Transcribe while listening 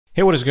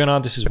Hey, what is going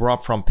on? This is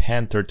Rob from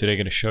Panter. Today I'm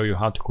going to show you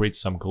how to create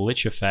some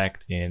glitch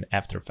effect in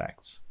After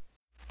Effects.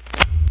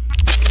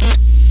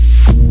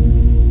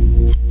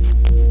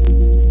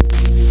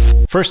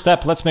 First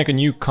step, let's make a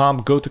new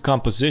comp. Go to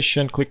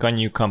composition, click on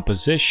new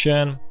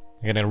composition.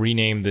 I'm going to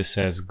rename this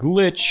as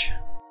glitch.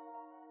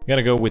 I'm going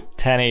to go with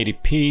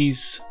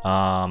 1080p's,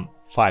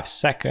 5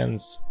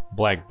 seconds,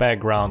 black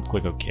background,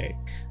 click OK.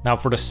 Now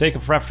for the sake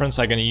of reference,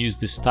 I'm going to use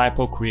this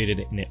typo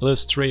created in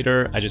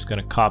Illustrator. I'm just going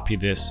to copy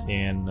this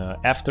in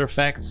After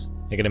Effects.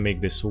 I'm going to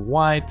make this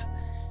white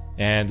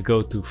and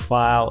go to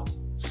File,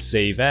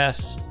 Save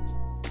As,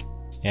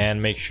 and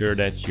make sure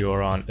that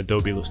you're on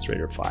Adobe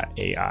Illustrator file,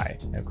 AI,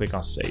 and click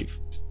on Save.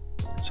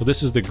 So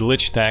this is the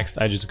glitch text.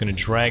 I'm just going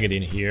to drag it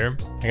in here.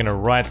 I'm going to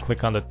right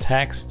click on the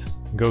text,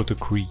 go to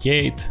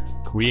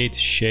Create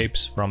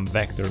Shapes from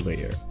Vector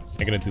Layer.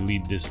 I'm gonna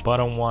delete this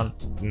bottom one.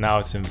 Now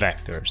it's in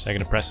vectors. I'm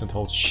gonna press and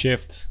hold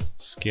Shift,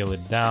 scale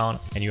it down,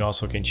 and you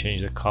also can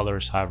change the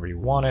colors however you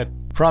want it.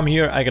 From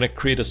here, I'm gonna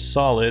create a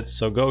solid.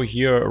 So go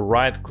here,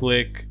 right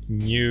click,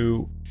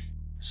 new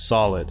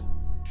solid.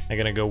 I'm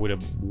gonna go with a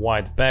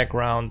white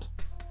background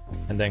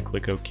and then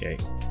click OK.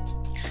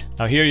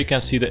 Now here you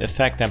can see the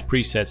effect and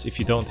presets. If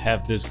you don't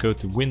have this, go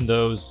to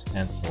Windows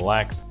and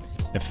select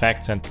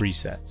Effects and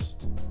Presets.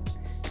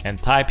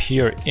 And type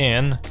here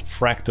in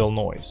fractal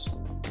noise.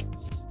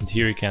 And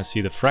here you can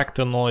see the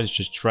fractal noise,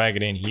 just drag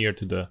it in here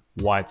to the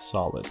white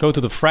solid. Go to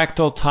the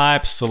fractal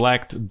type,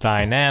 select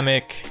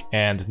dynamic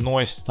and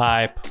noise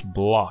type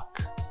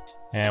block.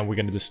 And we're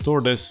gonna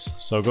distort this.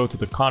 So go to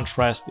the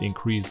contrast,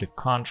 increase the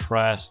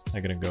contrast.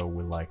 I'm gonna go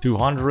with like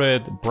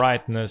 200,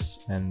 brightness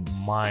and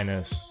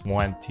minus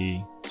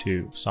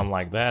 22, something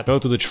like that. Go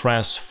to the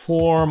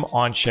transform,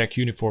 uncheck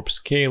uniform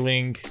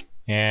scaling,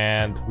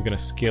 and we're gonna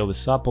scale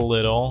this up a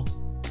little.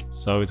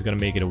 So it's gonna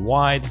make it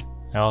wide.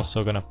 I'm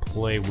also gonna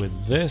play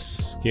with this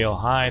scale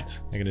height.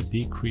 I'm gonna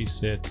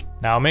decrease it.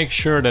 Now make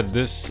sure that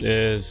this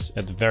is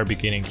at the very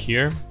beginning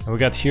here. And we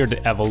got here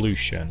the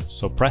evolution.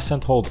 So press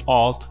and hold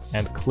Alt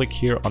and click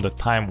here on the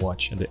time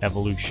watch and the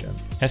evolution.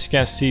 As you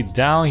can see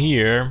down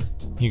here,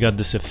 you got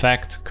this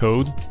effect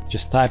code.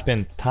 Just type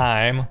in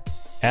time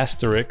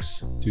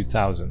asterisk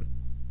 2000.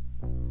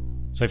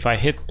 So if I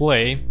hit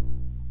play,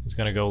 it's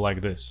gonna go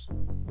like this.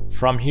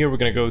 From here, we're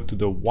gonna go to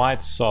the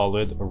white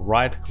solid,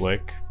 right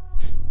click,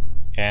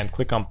 and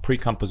click on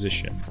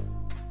pre-composition.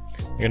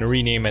 I'm going to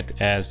rename it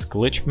as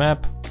glitch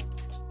map.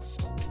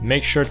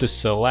 Make sure to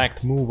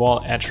select move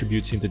all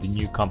attributes into the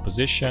new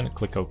composition,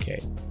 click OK.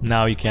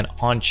 Now you can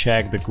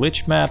uncheck the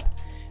glitch map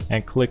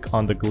and click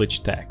on the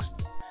glitch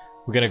text.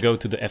 We're going to go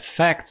to the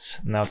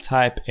effects, now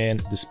type in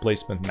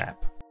displacement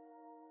map.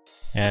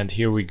 And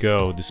here we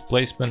go,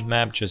 displacement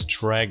map, just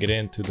drag it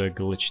into the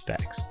glitch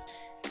text.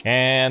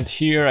 And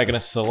here I'm going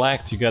to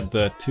select, you got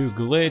the to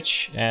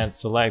glitch and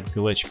select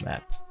glitch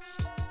map.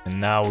 And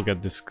now we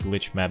got this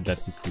glitch map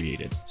that we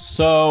created.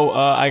 So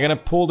I'm gonna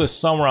pull this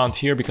somewhere around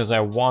here because I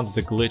want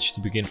the glitch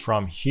to begin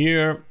from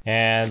here,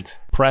 and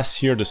press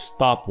here the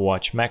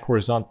stopwatch,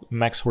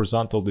 max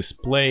horizontal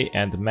display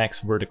and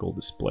max vertical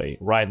display.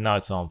 Right now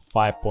it's on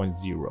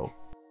 5.0.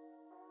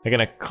 I'm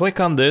gonna click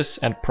on this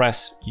and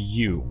press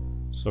U.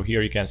 So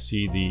here you can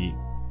see the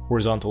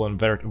horizontal and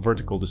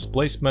vertical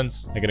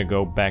displacements. I'm gonna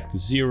go back to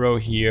 0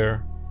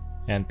 here,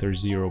 enter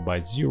 0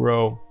 by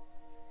 0.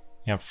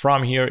 And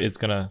from here, it's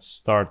gonna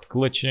start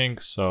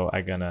glitching, so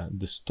I'm gonna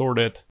distort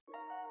it.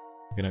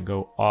 I'm gonna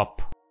go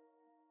up.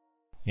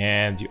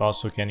 And you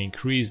also can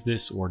increase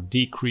this or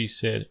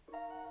decrease it.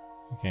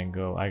 You can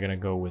go, I'm gonna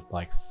go with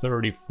like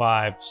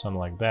 35, something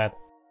like that.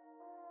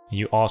 And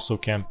you also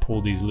can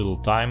pull these little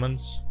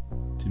diamonds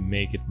to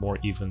make it more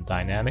even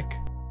dynamic.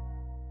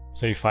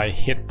 So if I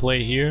hit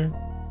play here,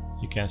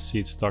 you can see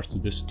it starts to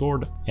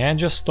distort and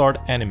just start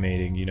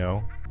animating, you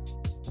know.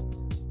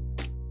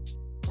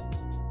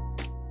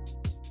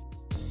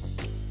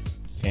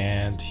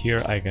 And here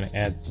I'm gonna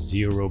add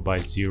 0 by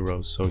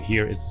 0, so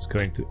here it's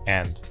going to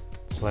end.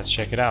 So let's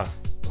check it out.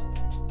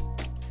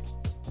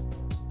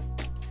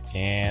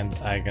 And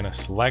I'm gonna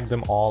select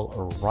them all,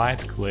 right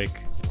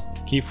click,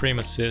 keyframe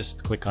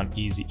assist, click on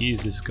easy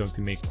ease. This is going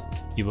to make it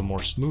even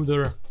more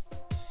smoother.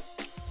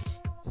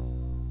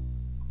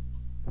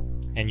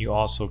 And you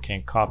also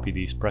can copy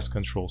these, press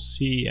Ctrl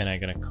C, and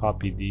I'm gonna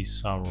copy these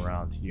somewhere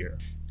around here.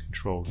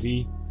 Ctrl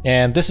V.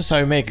 And this is how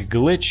you make a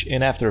glitch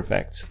in After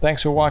Effects.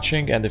 Thanks for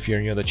watching, and if you're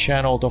new to the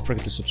channel, don't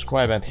forget to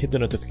subscribe and hit the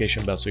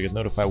notification bell so you get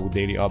notified with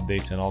daily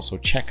updates, and also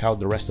check out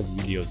the rest of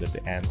the videos at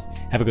the end.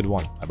 Have a good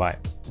one. Bye bye.